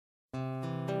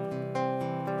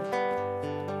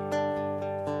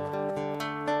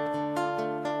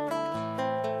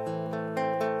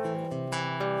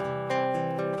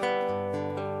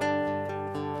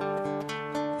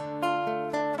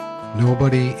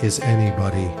Nobody is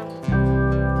anybody.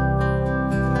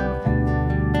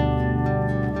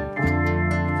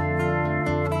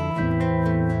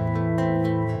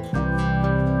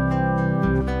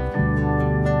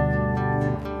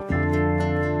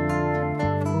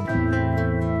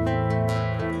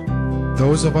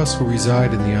 Those of us who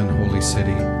reside in the unholy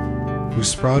city, who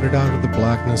sprouted out of the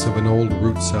blackness of an old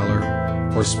root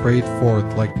cellar, or sprayed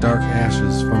forth like dark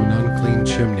ashes from an unclean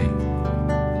chimney,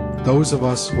 those of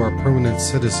us who are permanent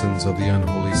citizens of the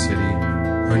unholy city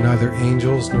are neither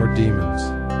angels nor demons,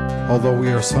 although we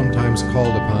are sometimes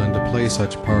called upon to play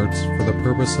such parts for the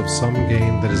purpose of some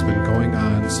game that has been going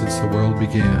on since the world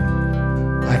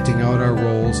began, acting out our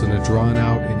roles in a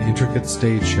drawn-out and intricate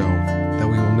stage show that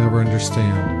we will never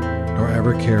understand, nor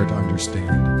ever care to understand.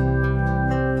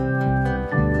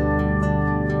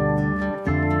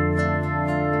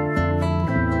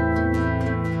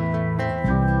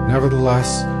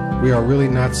 Nevertheless, we are really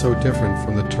not so different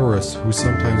from the tourists who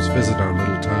sometimes visit our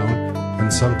little town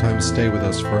and sometimes stay with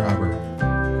us forever,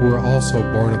 who are also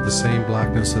born of the same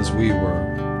blackness as we were,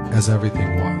 as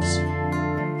everything was.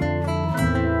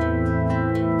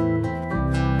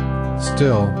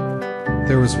 Still,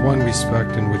 there is one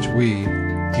respect in which we,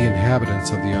 the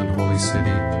inhabitants of the unholy city,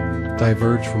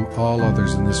 diverge from all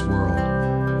others in this world,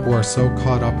 who are so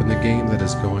caught up in the game that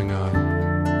is going on,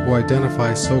 who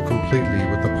identify so completely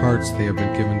with the parts they have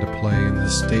been given to play in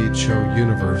this stage show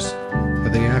universe that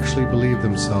they actually believe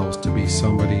themselves to be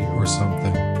somebody or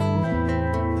something.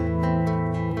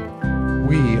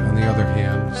 We, on the other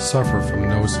hand, suffer from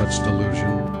no such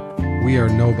delusion. We are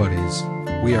nobodies,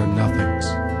 we are nothings.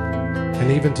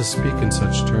 And even to speak in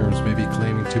such terms may be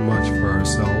claiming too much for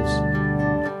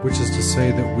ourselves, which is to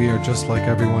say that we are just like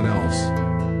everyone else,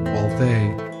 while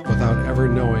they, without ever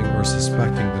knowing or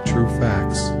suspecting the true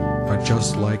facts, are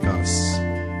just like us.